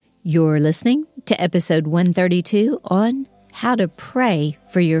You're listening to episode 132 on how to pray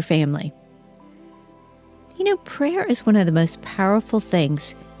for your family. You know, prayer is one of the most powerful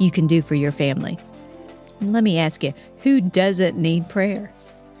things you can do for your family. And let me ask you, who doesn't need prayer?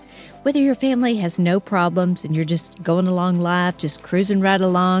 Whether your family has no problems and you're just going along life, just cruising right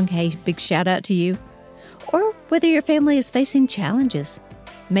along, hey, big shout out to you. Or whether your family is facing challenges,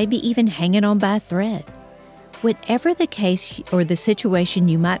 maybe even hanging on by a thread. Whatever the case or the situation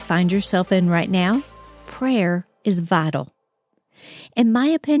you might find yourself in right now, prayer is vital. In my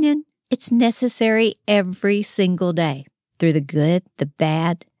opinion, it's necessary every single day through the good, the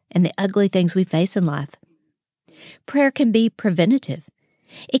bad, and the ugly things we face in life. Prayer can be preventative.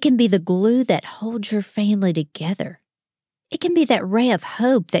 It can be the glue that holds your family together. It can be that ray of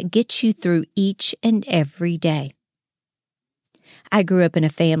hope that gets you through each and every day. I grew up in a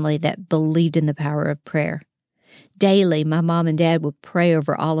family that believed in the power of prayer. Daily, my mom and dad would pray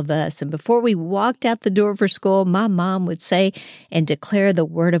over all of us, and before we walked out the door for school, my mom would say and declare the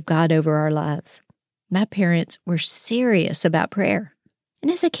Word of God over our lives. My parents were serious about prayer.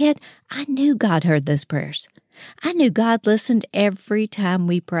 And as a kid, I knew God heard those prayers. I knew God listened every time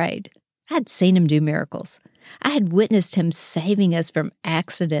we prayed. I'd seen Him do miracles. I had witnessed Him saving us from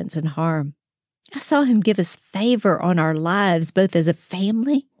accidents and harm. I saw Him give us favor on our lives, both as a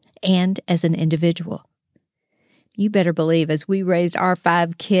family and as an individual. You better believe as we raised our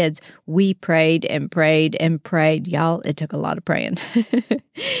 5 kids, we prayed and prayed and prayed. Y'all, it took a lot of praying.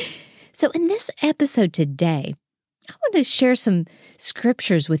 So in this episode today, I want to share some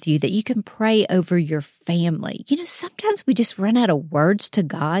scriptures with you that you can pray over your family. You know, sometimes we just run out of words to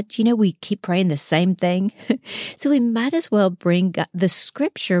God. You know, we keep praying the same thing. So we might as well bring the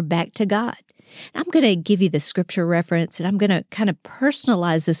scripture back to God. I'm going to give you the scripture reference, and I'm going to kind of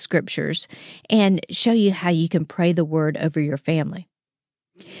personalize the scriptures and show you how you can pray the word over your family.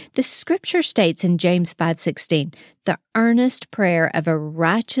 The scripture states in James 5:16, "The earnest prayer of a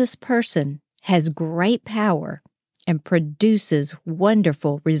righteous person has great power and produces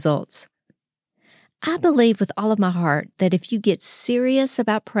wonderful results." I believe with all of my heart that if you get serious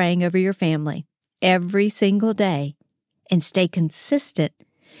about praying over your family every single day and stay consistent,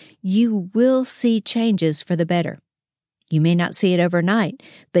 you will see changes for the better. You may not see it overnight,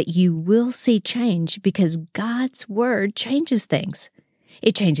 but you will see change because God's Word changes things.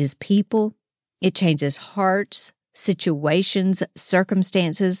 It changes people. It changes hearts, situations,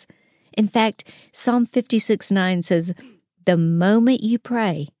 circumstances. In fact, Psalm 56:9 says, "The moment you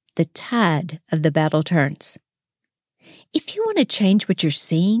pray, the tide of the battle turns." If you want to change what you're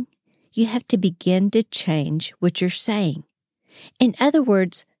seeing, you have to begin to change what you're saying. In other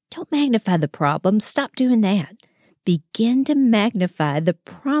words, don't magnify the problem. Stop doing that. Begin to magnify the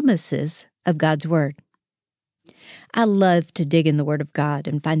promises of God's Word. I love to dig in the Word of God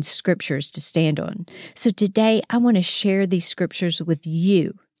and find scriptures to stand on. So today I want to share these scriptures with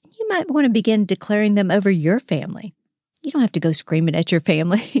you. You might want to begin declaring them over your family. You don't have to go screaming at your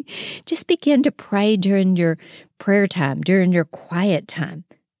family. Just begin to pray during your prayer time, during your quiet time.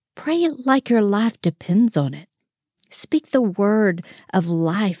 Pray like your life depends on it. Speak the word of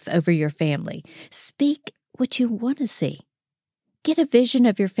life over your family. Speak what you want to see. Get a vision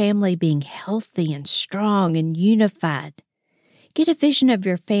of your family being healthy and strong and unified. Get a vision of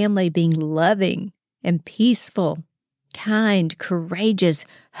your family being loving and peaceful, kind, courageous,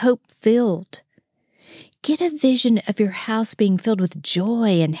 hope-filled. Get a vision of your house being filled with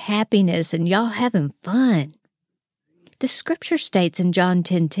joy and happiness and y'all having fun. The scripture states in John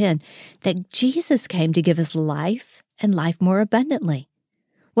 10:10 that Jesus came to give us life and life more abundantly.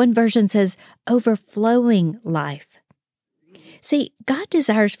 One version says overflowing life. See, God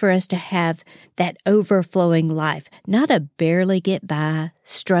desires for us to have that overflowing life, not a barely get by,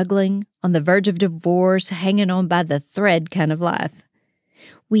 struggling, on the verge of divorce, hanging on by the thread kind of life.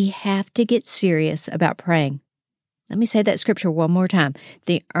 We have to get serious about praying. Let me say that scripture one more time.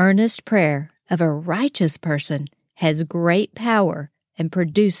 The earnest prayer of a righteous person has great power and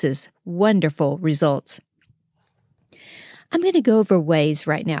produces wonderful results. I'm going to go over ways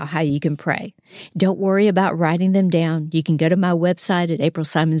right now how you can pray. Don't worry about writing them down. You can go to my website at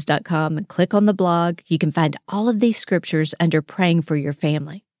aprilsimons.com and click on the blog. You can find all of these scriptures under Praying for Your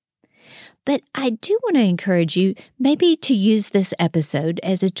Family. But I do want to encourage you maybe to use this episode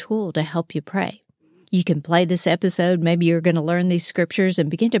as a tool to help you pray. You can play this episode. Maybe you're going to learn these scriptures and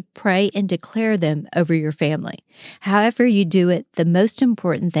begin to pray and declare them over your family. However you do it, the most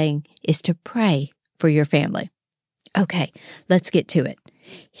important thing is to pray for your family. Okay, let's get to it.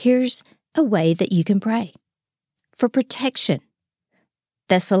 Here's a way that you can pray. For protection,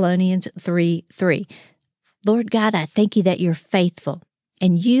 Thessalonians 3:3. Lord God, I thank you that you're faithful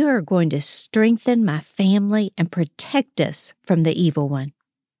and you are going to strengthen my family and protect us from the evil one.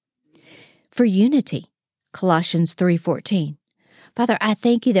 For unity, Colossians 3:14. Father, I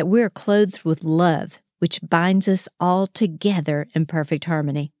thank you that we are clothed with love, which binds us all together in perfect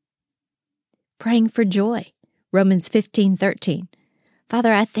harmony. Praying for joy, Romans 15:13.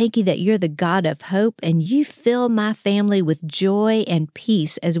 Father, I thank you that you're the God of hope, and you fill my family with joy and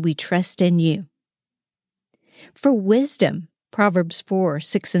peace as we trust in you. For wisdom, Proverbs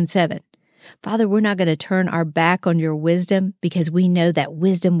 4:6 and 7. Father, we're not going to turn our back on your wisdom because we know that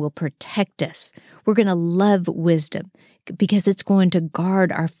wisdom will protect us. We're going to love wisdom because it's going to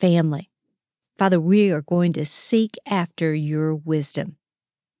guard our family. Father, we are going to seek after your wisdom.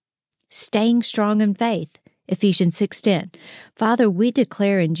 Staying strong in faith, Ephesians 6:10. Father, we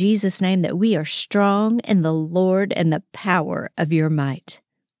declare in Jesus' name that we are strong in the Lord and the power of your might.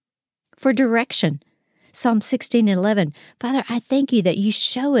 For direction, Psalm 16:11. Father, I thank you that you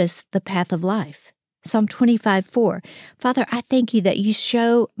show us the path of life. Psalm 25:4. Father, I thank you that you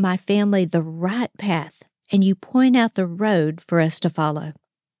show my family the right path and you point out the road for us to follow.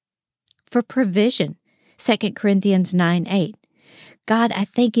 For provision, 2 Corinthians 9:8. God, I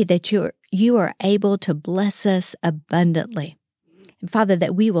thank you that you are able to bless us abundantly. And Father,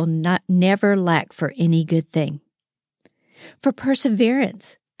 that we will never lack for any good thing. For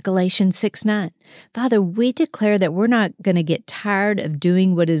perseverance, Galatians 6:9. Father, we declare that we're not going to get tired of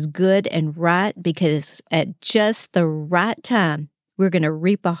doing what is good and right because at just the right time, we're going to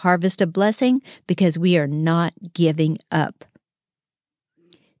reap a harvest of blessing because we are not giving up.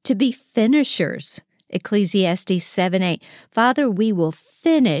 To be finishers, Ecclesiastes 7:8. Father, we will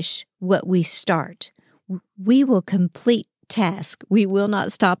finish what we start. We will complete task. We will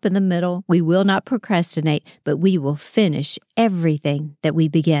not stop in the middle. We will not procrastinate, but we will finish everything that we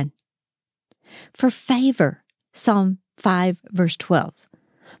begin. For favor, Psalm 5:12.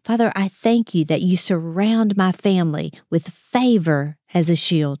 Father, I thank you that you surround my family with favor as a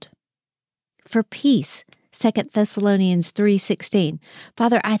shield. For peace, 2 Thessalonians 3:16.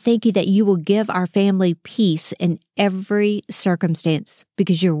 Father, I thank you that you will give our family peace in every circumstance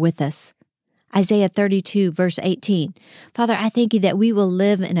because you're with us. Isaiah 32, verse 18. Father, I thank you that we will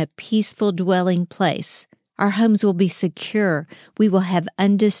live in a peaceful dwelling place. Our homes will be secure. We will have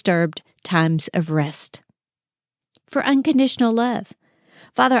undisturbed times of rest. For unconditional love.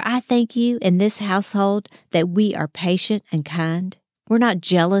 Father, I thank you in this household that we are patient and kind. We're not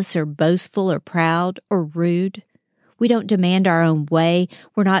jealous or boastful or proud or rude. We don't demand our own way.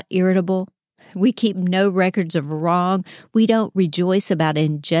 We're not irritable. We keep no records of wrong. We don't rejoice about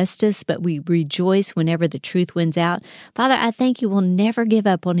injustice, but we rejoice whenever the truth wins out. Father, I thank you we'll never give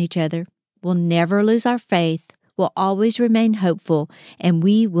up on each other. We'll never lose our faith. We'll always remain hopeful, and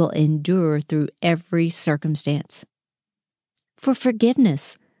we will endure through every circumstance. For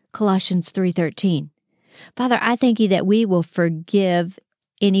forgiveness, Colossians 3:13. Father, I thank you that we will forgive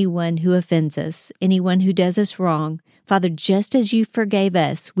anyone who offends us, anyone who does us wrong. Father, just as you forgave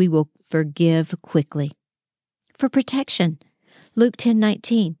us, we will forgive quickly. For protection, Luke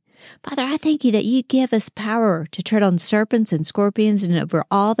 10:19. Father, I thank you that you give us power to tread on serpents and scorpions and over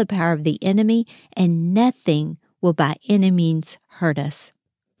all the power of the enemy, and nothing will by any means hurt us.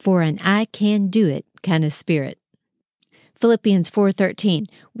 For an I can do it kind of spirit. Philippians 4:13.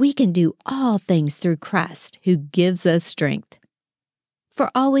 We can do all things through Christ who gives us strength. For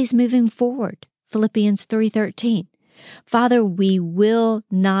always moving forward, Philippians 3:13. Father, we will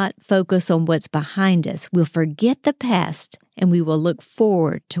not focus on what's behind us. We'll forget the past and we will look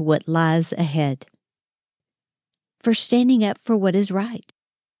forward to what lies ahead. For standing up for what is right,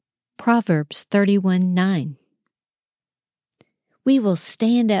 Proverbs 31:9. We will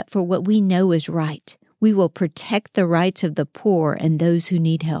stand up for what we know is right. We will protect the rights of the poor and those who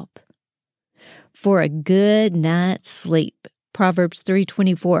need help. For a good night's sleep, Proverbs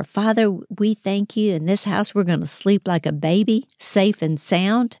 3:24. Father, we thank you. In this house, we're going to sleep like a baby, safe and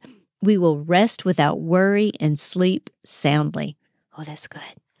sound. We will rest without worry and sleep soundly. Oh, that's good.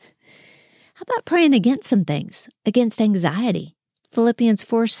 How about praying against some things, against anxiety? Philippians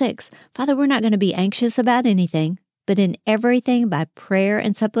 4:6. Father, we're not going to be anxious about anything, but in everything by prayer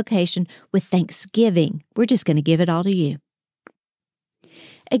and supplication with thanksgiving, we're just going to give it all to you.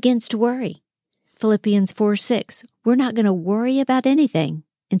 Against worry, Philippians 4:6. We're not going to worry about anything.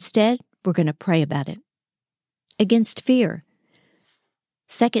 Instead, we're going to pray about it. Against fear,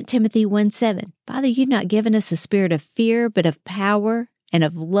 2 Timothy 1:7. Father, you've not given us a spirit of fear, but of power and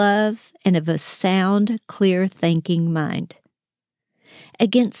of love and of a sound, clear thinking mind.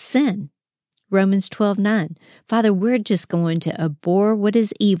 Against sin, Romans 12:9. Father, we're just going to abhor what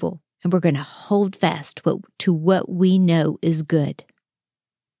is evil, and we're going to hold fast to what we know is good.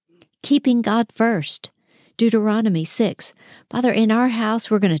 keeping God first. Deuteronomy 6. Father, in our house,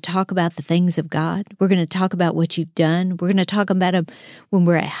 we're going to talk about the things of God. We're going to talk about what you've done. We're going to talk about them when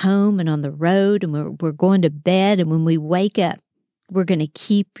we're at home and on the road and we're going to bed and when we wake up. We're going to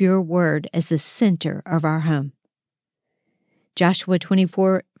keep your word as the center of our home. Joshua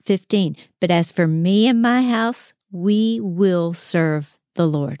 24:15. But as for me and my house, we will serve the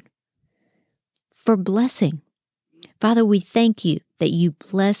Lord. For blessing. Father, we thank you that you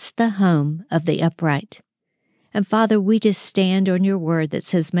bless the home of the upright. And Father, we just stand on your word that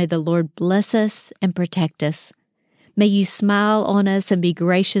says, may the Lord bless us and protect us. May you smile on us and be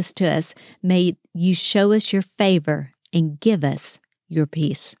gracious to us. May you show us your favor and give us your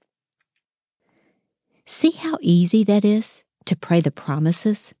peace. See how easy that is to pray the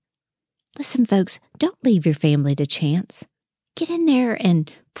promises? Listen, folks, don't leave your family to chance. Get in there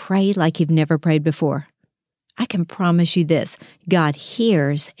and pray like you've never prayed before. I can promise you this, God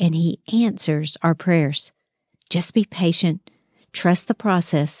hears and He answers our prayers. Just be patient, trust the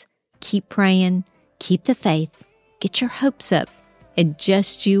process, keep praying, keep the faith, get your hopes up, and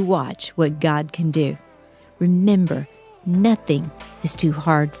just you watch what God can do. Remember, nothing is too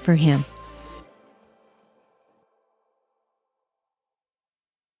hard for Him.